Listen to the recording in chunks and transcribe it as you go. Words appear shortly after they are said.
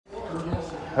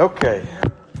Okay.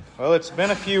 Well, it's been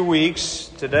a few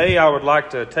weeks. Today I would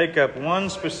like to take up one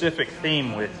specific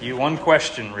theme with you, one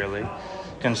question really,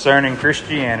 concerning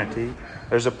Christianity.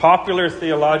 There's a popular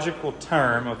theological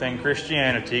term within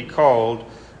Christianity called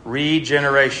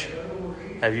regeneration.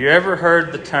 Have you ever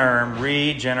heard the term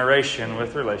regeneration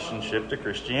with relationship to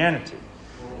Christianity?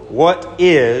 What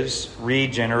is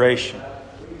regeneration?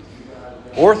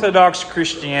 Orthodox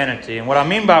Christianity, and what I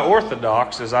mean by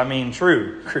orthodox is I mean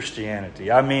true Christianity.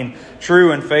 I mean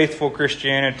true and faithful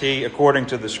Christianity according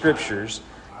to the Scriptures,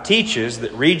 teaches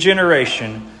that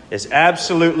regeneration is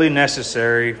absolutely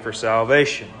necessary for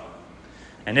salvation.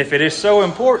 And if it is so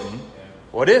important,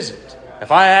 what is it?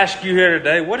 If I ask you here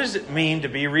today, what does it mean to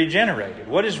be regenerated?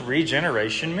 What does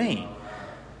regeneration mean?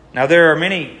 Now, there are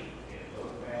many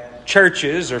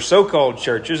churches or so-called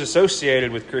churches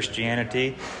associated with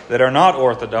Christianity that are not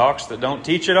orthodox, that don't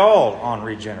teach at all on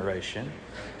regeneration.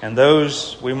 And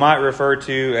those we might refer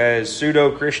to as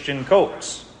pseudo-Christian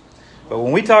cults. But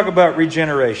when we talk about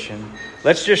regeneration,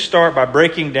 let's just start by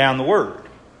breaking down the word.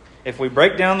 If we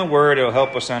break down the word, it'll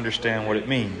help us understand what it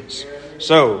means.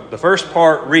 So, the first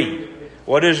part, re.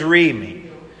 What does re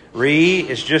mean? Re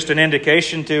is just an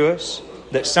indication to us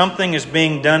that something is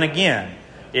being done again.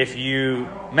 If you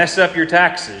mess up your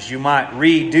taxes, you might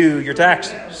redo your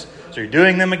taxes. So you're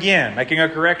doing them again, making a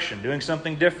correction, doing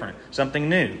something different, something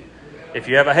new. If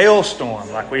you have a hailstorm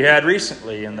like we had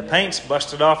recently and the paint's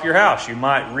busted off your house, you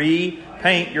might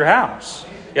repaint your house.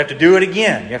 You have to do it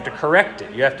again. You have to correct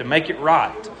it. You have to make it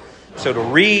right. So to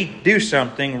redo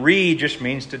something, re just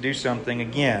means to do something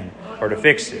again or to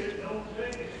fix it.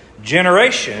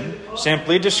 Generation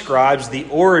simply describes the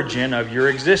origin of your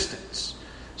existence.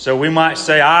 So we might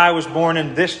say, I was born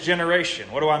in this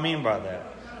generation. What do I mean by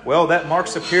that? Well, that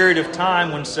marks a period of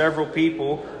time when several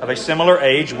people of a similar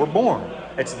age were born.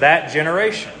 It's that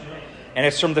generation. And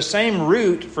it's from the same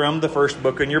root from the first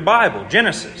book in your Bible,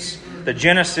 Genesis. The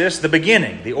Genesis, the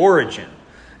beginning, the origin.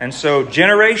 And so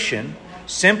generation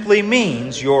simply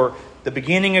means the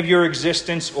beginning of your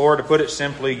existence, or to put it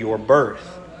simply, your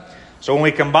birth. So when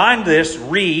we combine this,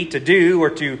 to do,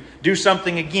 or to do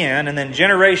something again, and then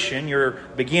generation, your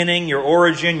beginning, your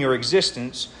origin, your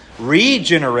existence,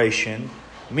 regeneration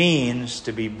means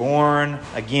to be born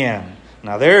again.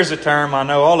 Now there's a term I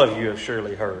know all of you have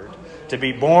surely heard. To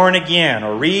be born again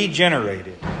or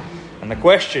regenerated. And the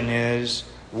question is,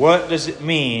 what does it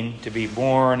mean to be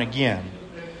born again?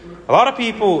 A lot of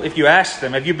people, if you ask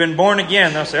them, have you been born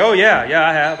again? They'll say, oh yeah,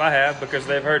 I have, because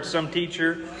they've heard some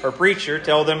teacher or preacher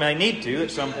tell them they need to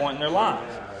at some point in their life.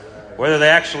 Whether they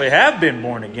actually have been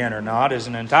born again or not is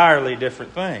an entirely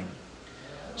different thing.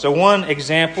 So one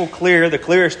example, the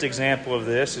clearest example of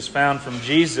this is found from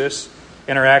Jesus'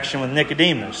 interaction with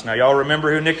Nicodemus. Now y'all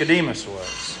remember who Nicodemus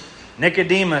was.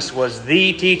 Nicodemus was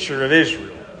the teacher of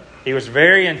Israel. He was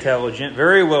very intelligent,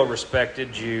 very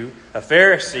well-respected Jew, a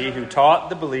Pharisee who taught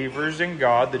the believers in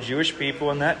God, the Jewish people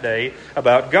in that day,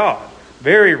 about God.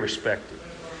 Very respected.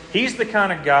 He's the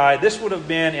kind of guy, this would have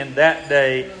been in that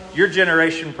day, your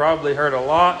generation probably heard a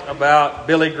lot about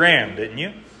Billy Graham, didn't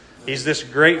you? He's this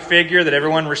great figure that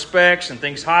everyone respects and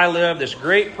thinks highly of, this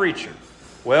great preacher.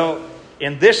 Well,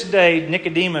 in this day,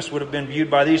 Nicodemus would have been viewed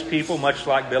by these people much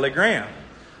like Billy Graham.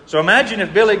 So imagine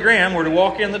if Billy Graham were to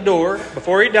walk in the door,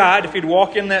 before he died, if he'd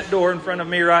walk in that door in front of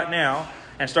me right now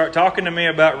and start talking to me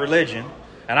about religion,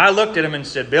 and I looked at him and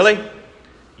said, Billy,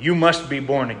 you must be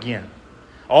born again.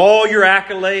 All your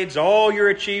accolades, all your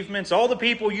achievements, all the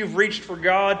people you've reached for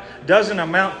God doesn't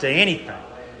amount to anything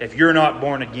if you're not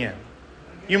born again.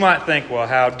 You might think, well,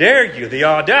 how dare you, the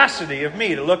audacity of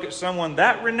me to look at someone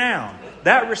that renowned,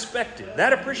 that respected,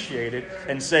 that appreciated,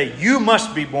 and say, you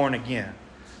must be born again.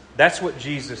 That's what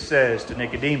Jesus says to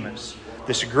Nicodemus,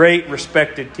 this great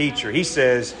respected teacher. He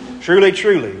says, truly,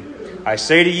 truly, I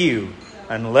say to you,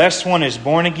 unless one is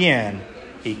born again,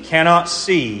 he cannot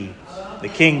see the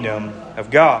kingdom of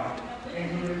God.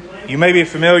 You may be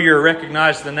familiar or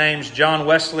recognize the names John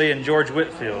Wesley and George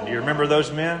Whitefield. Do you remember those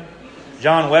men?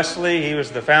 John Wesley, he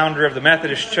was the founder of the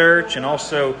Methodist Church, and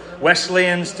also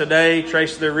Wesleyans today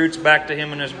trace their roots back to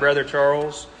him and his brother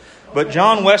Charles. But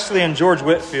John Wesley and George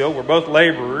Whitefield were both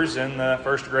laborers in the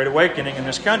First Great Awakening in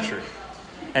this country.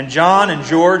 And John and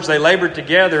George, they labored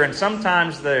together, and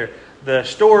sometimes the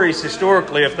stories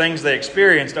historically of things they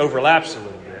experienced overlaps a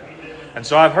little bit. And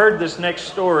so I've heard this next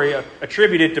story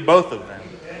attributed to both of them.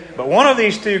 But one of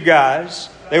these two guys,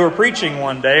 they were preaching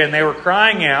one day, and they were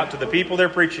crying out to the people they're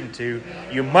preaching to,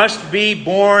 you must be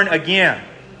born again.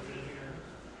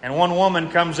 And one woman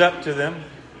comes up to them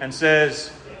and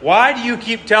says, why do you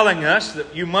keep telling us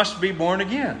that you must be born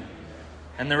again?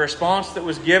 And the response that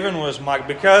was given was,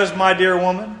 because, my dear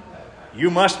woman, you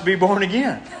must be born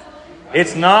again.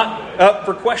 It's not up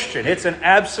for question. It's an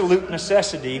absolute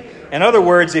necessity. In other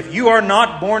words, if you are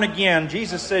not born again,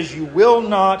 Jesus says you will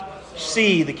not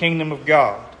see the kingdom of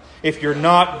God if you're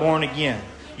not born again.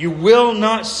 You will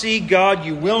not see God.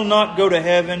 You will not go to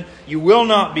heaven. You will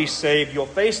not be saved. You'll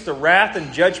face the wrath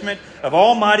and judgment of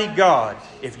Almighty God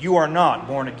if you are not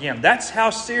born again. That's how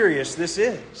serious this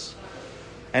is.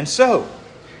 And so,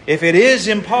 if it is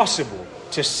impossible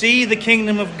to see the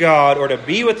kingdom of God or to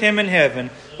be with Him in heaven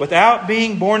without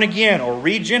being born again or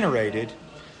regenerated,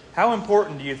 how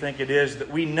important do you think it is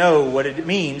that we know what it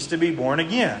means to be born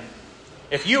again?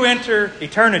 If you enter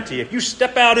eternity, if you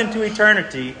step out into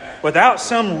eternity without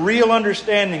some real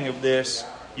understanding of this,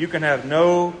 you can have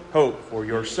no hope for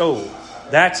your soul.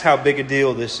 That's how big a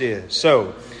deal this is.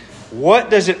 So, what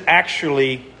does it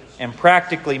actually and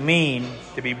practically mean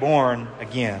to be born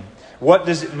again? What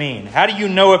does it mean? How do you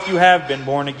know if you have been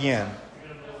born again?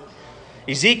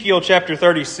 Ezekiel chapter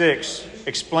 36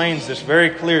 explains this very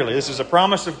clearly. This is a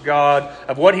promise of God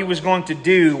of what He was going to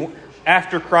do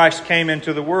after Christ came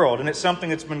into the world. And it's something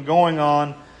that's been going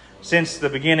on since the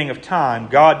beginning of time,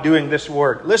 God doing this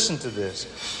work. Listen to this.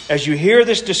 As you hear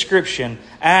this description,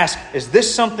 ask, is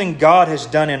this something God has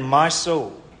done in my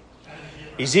soul?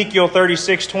 Ezekiel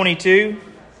 36:22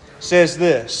 says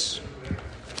this.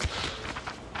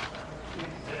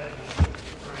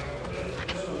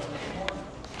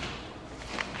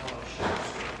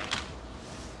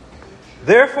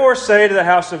 Therefore say to the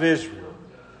house of Israel,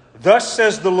 thus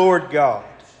says the Lord God,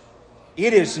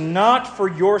 it is not for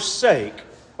your sake,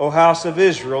 O house of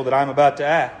Israel, that I am about to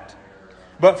act,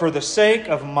 but for the sake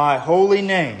of my holy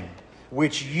name,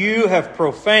 which you have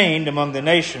profaned among the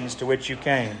nations to which you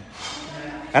came.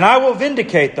 And I will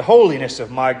vindicate the holiness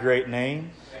of my great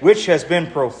name, which has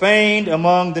been profaned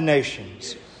among the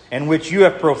nations, and which you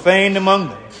have profaned among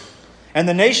them. And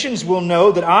the nations will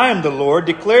know that I am the Lord,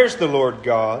 declares the Lord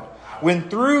God, when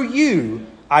through you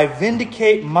I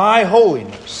vindicate my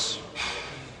holiness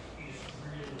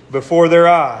before their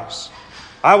eyes.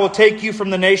 I will take you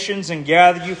from the nations and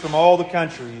gather you from all the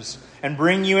countries and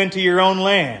bring you into your own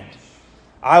land.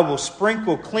 I will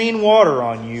sprinkle clean water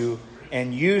on you,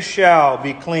 and you shall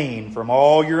be clean from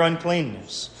all your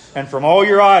uncleanness, and from all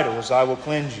your idols I will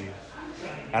cleanse you.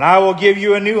 And I will give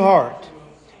you a new heart,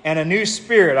 and a new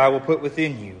spirit I will put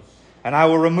within you. And I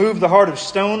will remove the heart of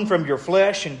stone from your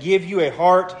flesh and give you a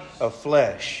heart of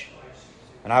flesh.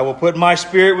 And I will put my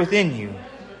spirit within you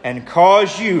and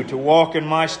cause you to walk in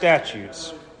my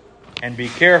statutes and be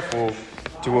careful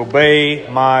to obey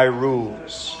my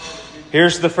rules.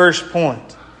 Here's the first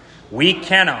point. We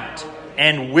cannot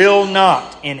and will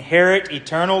not inherit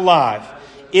eternal life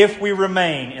if we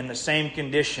remain in the same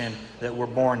condition that we're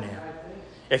born in.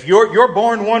 If you're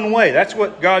born one way, that's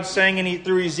what God's saying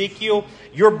through Ezekiel.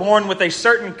 You're born with a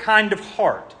certain kind of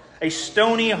heart, a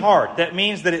stony heart. That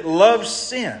means that it loves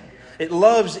sin. It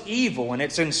loves evil, and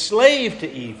it's enslaved to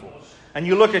evil. And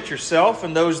you look at yourself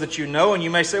and those that you know, and you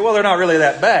may say, well, they're not really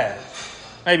that bad.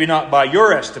 Maybe not by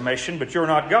your estimation, but you're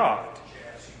not God.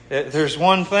 There's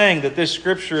one thing that this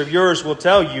scripture of yours will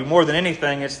tell you more than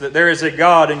anything. It's that there is a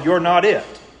God and you're not it.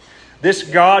 This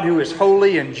God who is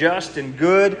holy and just and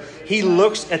good, He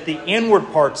looks at the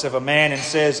inward parts of a man and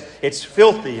says, it's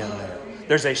filthy in there.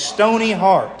 There's a stony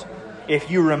heart. If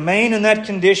you remain in that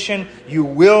condition, you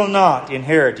will not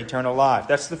inherit eternal life.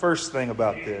 That's the first thing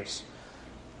about this.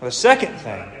 The second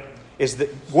thing is that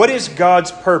what is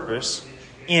God's purpose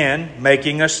in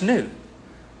making us new?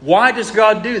 Why does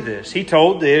God do this? He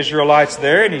told the Israelites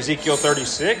there in Ezekiel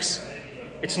 36,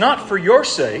 it's not for your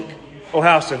sake, O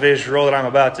house of Israel, that I'm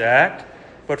about to act,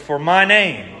 but for my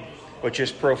name, which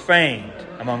is profaned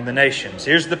among the nations.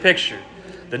 Here's the picture.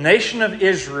 The nation of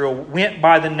Israel went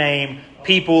by the name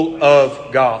people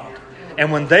of God.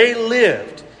 And when they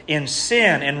lived in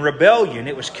sin and rebellion,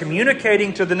 it was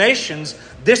communicating to the nations,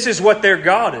 this is what their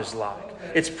God is like.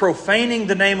 It's profaning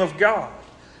the name of God.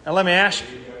 Now let me ask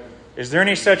you, is there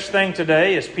any such thing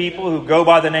today as people who go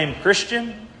by the name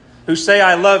Christian, who say,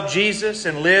 I love Jesus,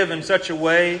 and live in such a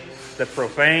way that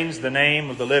profanes the name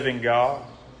of the living God,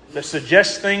 that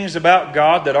suggests things about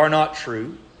God that are not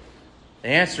true? The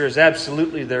answer is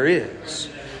absolutely there is.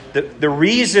 The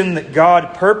reason that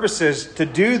God purposes to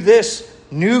do this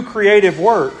new creative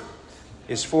work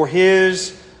is for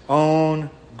His own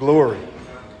glory.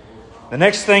 The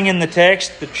next thing in the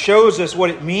text that shows us what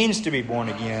it means to be born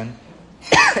again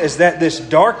is that this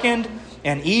darkened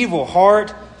and evil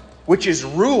heart, which is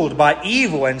ruled by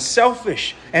evil and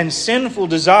selfish and sinful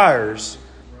desires,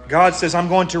 God says, I'm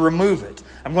going to remove it.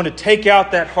 I'm going to take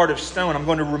out that heart of stone. I'm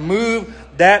going to remove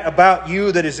that about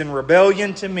you that is in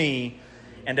rebellion to me.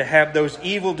 and to have those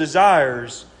evil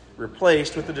desires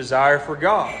replaced with the desire for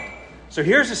God. So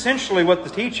here's essentially what the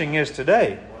teaching is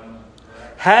today.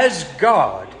 Has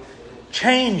God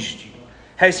changed you?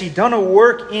 Has He done a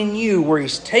work in you where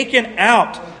He's taken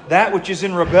out that which is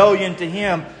in rebellion to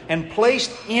Him and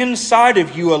placed inside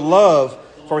of you a love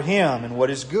for Him and what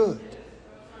is good?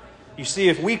 You see,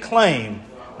 if we claim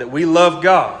that we love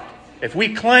God, if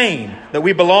we claim that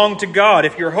we belong to God,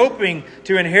 if you're hoping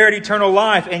to inherit eternal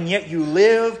life and yet you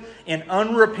live in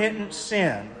unrepentant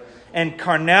sin and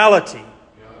carnality,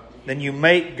 then you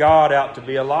make God out to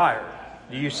be a liar.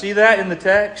 Do you see that in the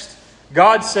text?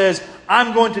 God says,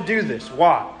 I'm going to do this.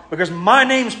 Why? Because my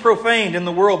name's profaned in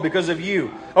the world because of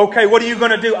you. Okay, what are you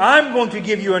going to do? I'm going to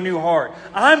give you a new heart.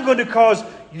 I'm going to cause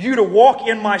you to walk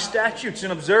in my statutes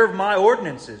and observe my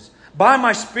ordinances. By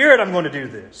my Spirit, I'm going to do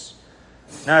this.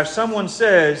 Now, if someone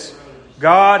says,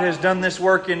 God has done this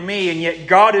work in me, and yet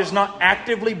God is not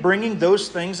actively bringing those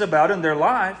things about in their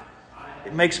life,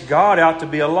 it makes God out to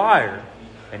be a liar.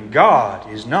 And God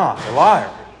is not a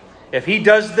liar. If He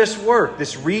does this work,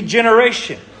 this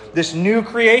regeneration, this new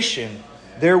creation,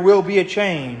 there will be a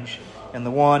change in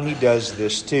the one He does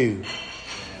this to.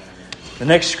 The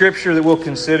next scripture that we'll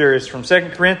consider is from 2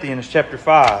 Corinthians chapter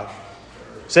 5.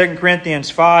 2 Corinthians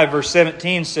 5 verse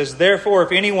 17 says, Therefore,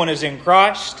 if anyone is in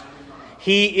Christ,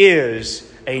 he is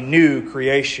a new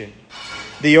creation.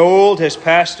 The old has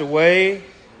passed away.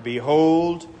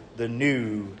 Behold, the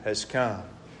new has come.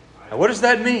 Now, what does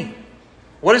that mean?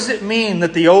 What does it mean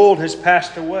that the old has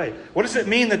passed away? What does it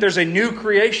mean that there's a new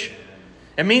creation?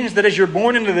 It means that as you're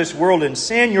born into this world in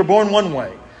sin, you're born one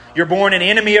way. You're born an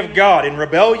enemy of God, in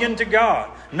rebellion to God,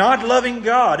 not loving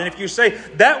God. And if you say,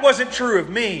 that wasn't true of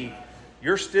me,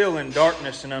 you're still in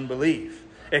darkness and unbelief.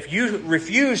 If you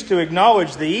refuse to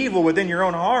acknowledge the evil within your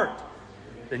own heart,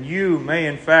 then you may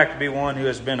in fact be one who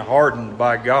has been hardened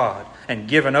by God and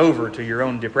given over to your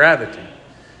own depravity.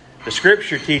 The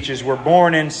Scripture teaches we're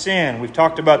born in sin. We've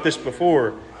talked about this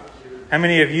before. How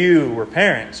many of you were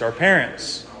parents, are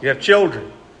parents? You have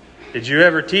children. Did you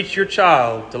ever teach your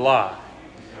child to lie?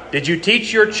 Did you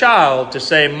teach your child to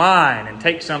say mine and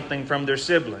take something from their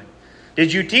sibling?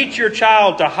 Did you teach your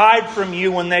child to hide from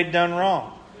you when they'd done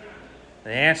wrong?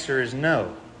 The answer is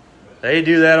no. They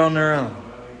do that on their own.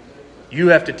 You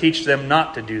have to teach them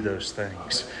not to do those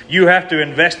things. You have to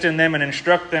invest in them and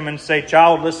instruct them and say,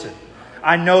 child, listen,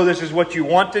 I know this is what you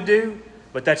want to do,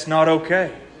 but that's not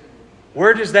okay.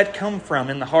 Where does that come from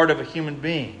in the heart of a human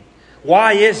being?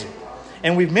 Why is it?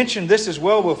 And we've mentioned this as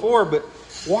well before, but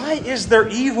why is there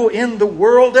evil in the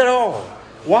world at all?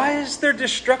 Why is there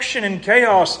destruction and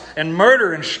chaos and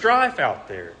murder and strife out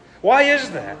there? Why is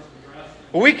that?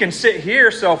 Well, we can sit here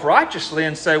self-righteously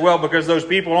and say, well, because those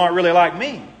people aren't really like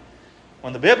me.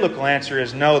 When the biblical answer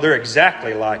is no, they're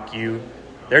exactly like you.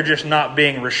 They're just not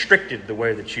being restricted the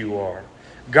way that you are.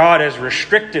 God has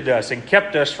restricted us and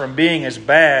kept us from being as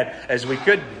bad as we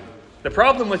could be. The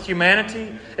problem with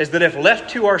humanity is that if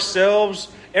left to ourselves,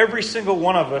 every single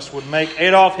one of us would make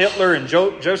Adolf Hitler and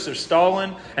Joseph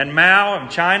Stalin and Mao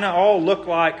and China all look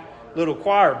like little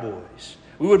choir boys.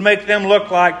 We would make them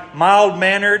look like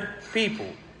mild-mannered people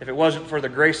if it wasn't for the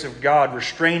grace of God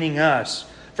restraining us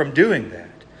from doing that.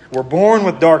 We're born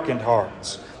with darkened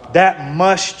hearts. That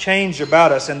must change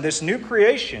about us. And this new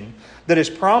creation that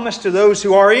is promised to those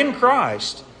who are in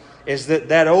Christ is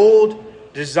that old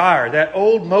desire, that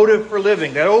old motive for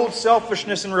living, that old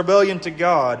selfishness and rebellion to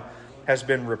God has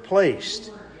been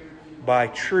replaced by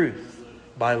truth,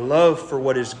 by love for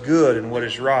what is good and what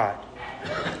is right.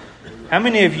 How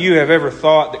many of you have ever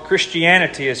thought that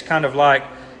Christianity is kind of like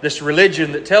this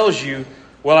religion that tells you,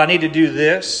 well, I need to do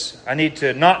this, I need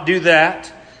to not do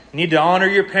that, you need to honor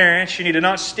your parents, you need to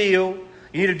not steal,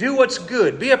 you need to do what's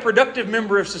good, be a productive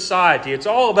member of society. It's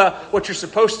all about what you're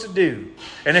supposed to do.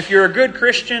 And if you're a good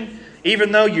Christian,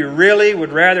 even though you really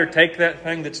would rather take that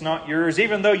thing that's not yours,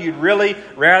 even though you'd really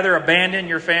rather abandon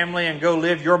your family and go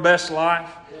live your best life,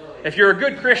 if you're a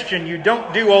good Christian, you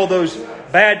don't do all those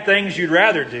bad things you'd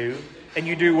rather do, and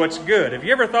you do what's good. Have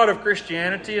you ever thought of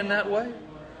Christianity in that way?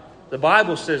 The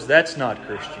Bible says that's not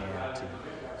Christianity.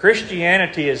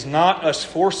 Christianity is not us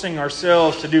forcing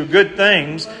ourselves to do good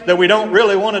things that we don't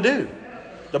really want to do.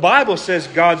 The Bible says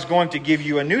God's going to give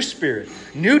you a new spirit,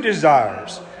 new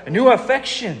desires, new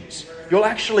affections. You'll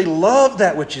actually love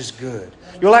that which is good.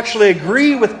 You'll actually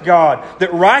agree with God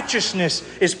that righteousness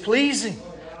is pleasing,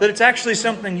 that it's actually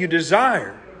something you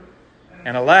desire.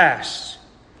 And alas,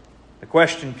 the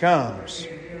question comes,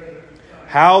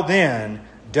 how then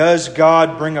does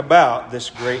God bring about this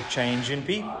great change in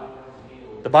people?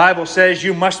 The Bible says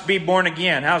you must be born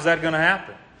again. How's that going to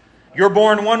happen? You're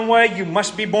born one way, you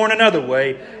must be born another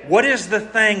way. What is the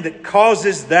thing that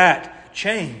causes that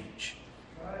change?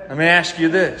 Let me ask you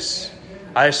this.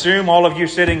 I assume all of you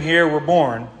sitting here were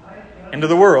born into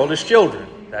the world as children.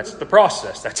 That's the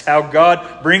process. That's how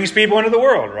God brings people into the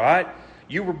world, right?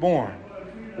 You were born.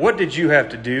 What did you have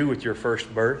to do with your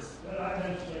first birth?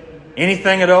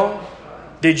 Anything at all?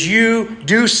 Did you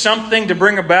do something to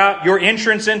bring about your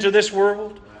entrance into this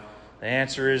world? The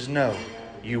answer is no.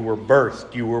 You were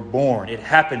birthed. You were born. It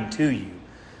happened to you.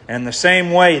 And in the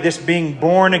same way, this being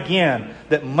born again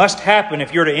that must happen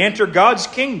if you're to enter God's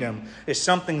kingdom is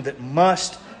something that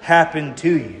must happen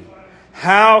to you.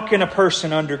 How can a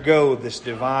person undergo this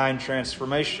divine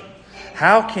transformation?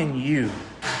 How can you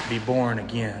be born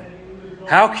again?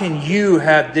 How can you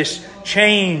have this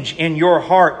change in your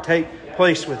heart take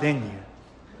place within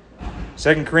you?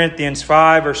 2 Corinthians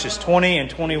 5 verses 20 and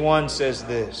 21 says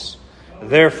this,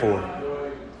 "Therefore,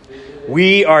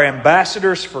 we are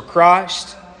ambassadors for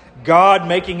Christ, God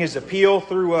making His appeal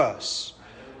through us.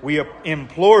 We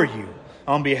implore you,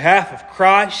 on behalf of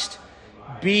Christ,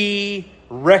 be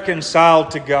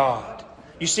reconciled to God."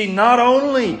 You see, not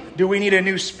only do we need a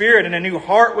new spirit and a new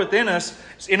heart within us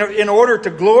in order to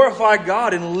glorify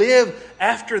God and live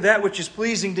after that which is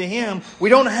pleasing to Him, we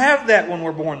don't have that when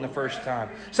we're born the first time.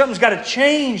 Something's got to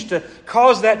change to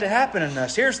cause that to happen in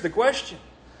us. Here's the question.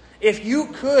 If you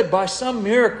could, by some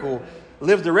miracle,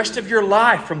 live the rest of your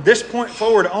life from this point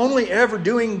forward only ever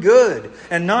doing good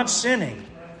and not sinning,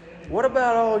 what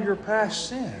about all your past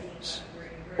sins?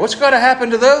 What's got to happen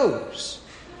to those?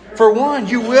 For one,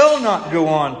 you will not go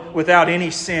on without any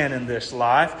sin in this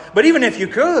life. But even if you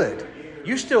could,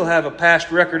 you still have a past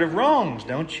record of wrongs,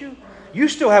 don't you? You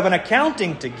still have an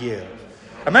accounting to give.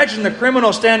 Imagine the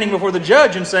criminal standing before the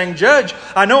judge and saying, "Judge,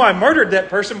 I know I murdered that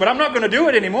person, but I'm not going to do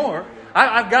it anymore.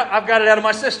 I've got it out of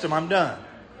my system. I'm done."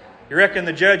 You reckon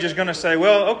the judge is going to say,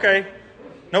 "Well, okay,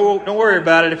 no, don't worry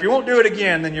about it. If you won't do it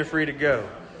again, then you're free to go."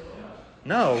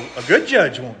 No, a good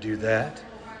judge won't do that.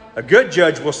 A good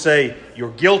judge will say, "You're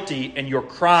guilty and your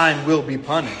crime will be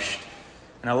punished."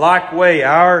 In a like way,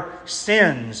 our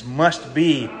sins must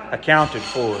be accounted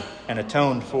for and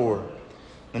atoned for.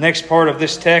 The next part of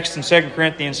this text in 2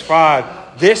 Corinthians 5,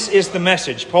 this is the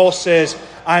message. Paul says,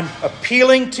 "I'm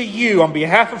appealing to you on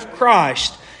behalf of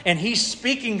Christ, and He's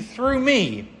speaking through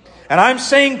me. And I'm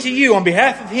saying to you on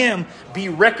behalf of Him, be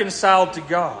reconciled to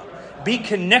God. Be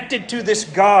connected to this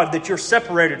God that you're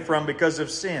separated from because of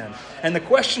sin." And the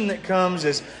question that comes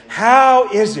is, how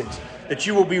is it that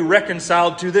you will be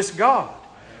reconciled to this God?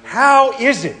 How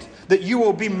is it that you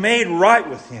will be made right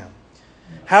with Him?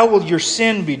 How will your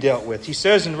sin be dealt with? He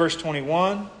says in verse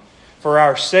 21, "For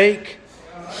our sake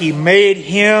He made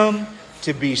Him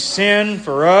to be sin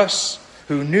for us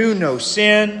who knew no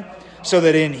sin, so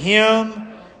that in Him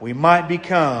we might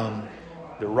become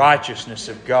the righteousness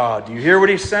of God." Do you hear what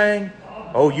he's saying?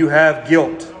 Oh, you have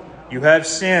guilt. You have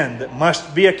sin that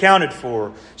must be accounted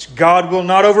for. God will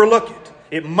not overlook it.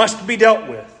 It must be dealt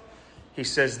with. He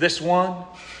says, this one,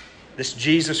 this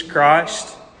Jesus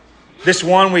Christ, this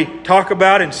one we talk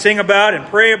about and sing about and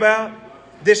pray about,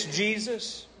 this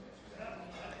Jesus,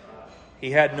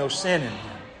 He had no sin in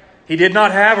Him. He did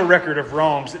not have a record of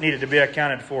wrongs that needed to be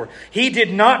accounted for. He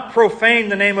did not profane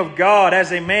the name of God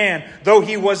as a man, though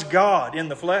He was God in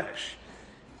the flesh.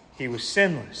 He was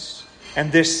sinless.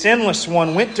 And this sinless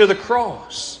one went to the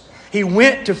cross. He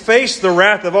went to face the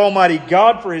wrath of Almighty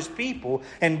God for His people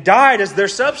and died as their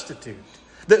substitute,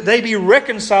 that they be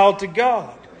reconciled to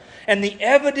God. And the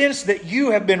evidence that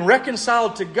you have been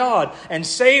reconciled to God and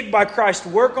saved by Christ's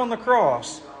work on the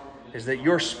cross is that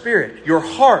your spirit, your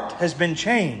heart has been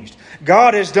changed.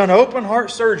 God has done open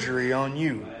heart surgery on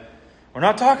you. We're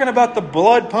not talking about the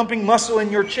blood pumping muscle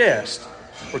in your chest.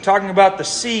 We're talking about the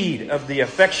seed of the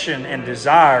affection and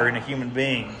desire in a human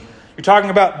being. You're talking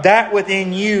about that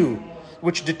within you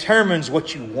which determines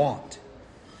what you want.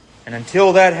 And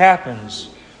until that happens,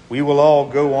 we will all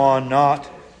go on not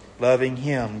loving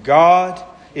Him. God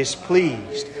is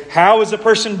pleased. How is a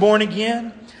person born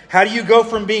again? How do you go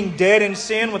from being dead in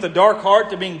sin with a dark heart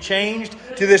to being changed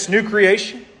to this new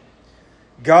creation?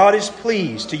 God is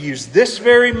pleased to use this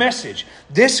very message,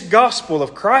 this gospel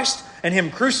of Christ and Him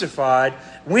crucified.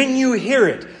 When you hear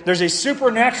it, there's a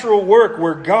supernatural work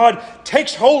where God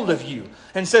takes hold of you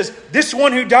and says, this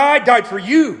one who died for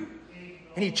you.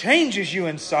 And He changes you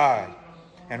inside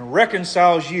and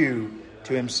reconciles you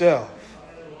to Himself.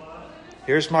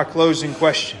 Here's my closing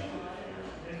question.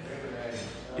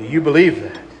 Do you believe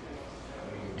that?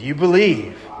 Do you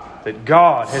believe that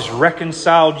God has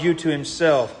reconciled you to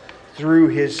Himself through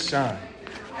His Son?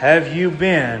 Have you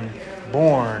been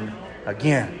born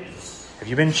again? Have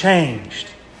you been changed?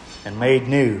 and made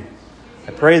new.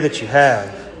 I pray that you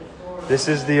have. This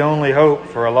is the only hope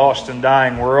for a lost and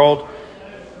dying world.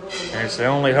 And it's the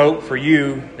only hope for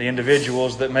you, the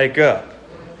individuals that make up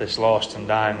this lost and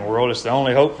dying world. It's the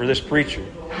only hope for this preacher.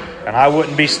 And I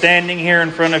wouldn't be standing here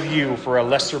in front of you for a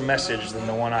lesser message than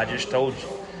the one I just told you.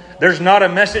 There's not a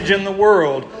message in the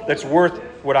world that's worth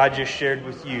what I just shared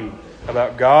with you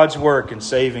about God's work in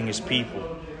saving His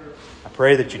people. I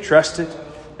pray that you trust it,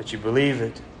 that you believe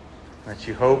it, that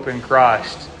you hope in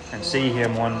Christ and see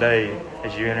Him one day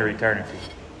as you enter eternity.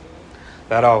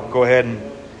 That I'll go ahead and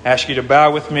ask you to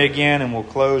bow with me again, and we'll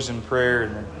close in prayer,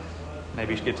 and then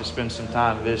maybe get to spend some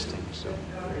time visiting. So,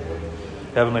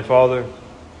 Heavenly Father,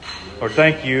 Lord,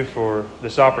 thank you for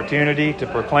this opportunity to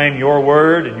proclaim your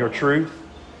word and your truth.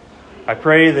 I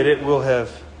pray that it will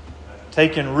have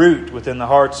taken root within the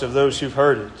hearts of those who've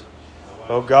heard it.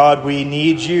 Oh God, we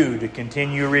need you to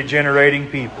continue regenerating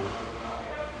people,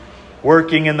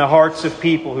 working in the hearts of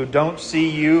people who don't see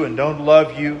you and don't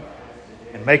love you,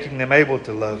 and making them able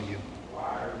to love you.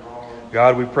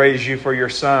 God, we praise you for your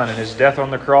Son and His death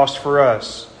on the cross for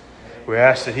us. We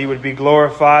ask that He would be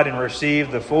glorified and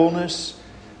receive the fullness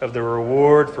of the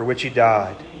reward for which He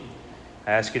died.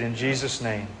 I ask it in Jesus'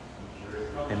 name.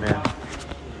 Amen.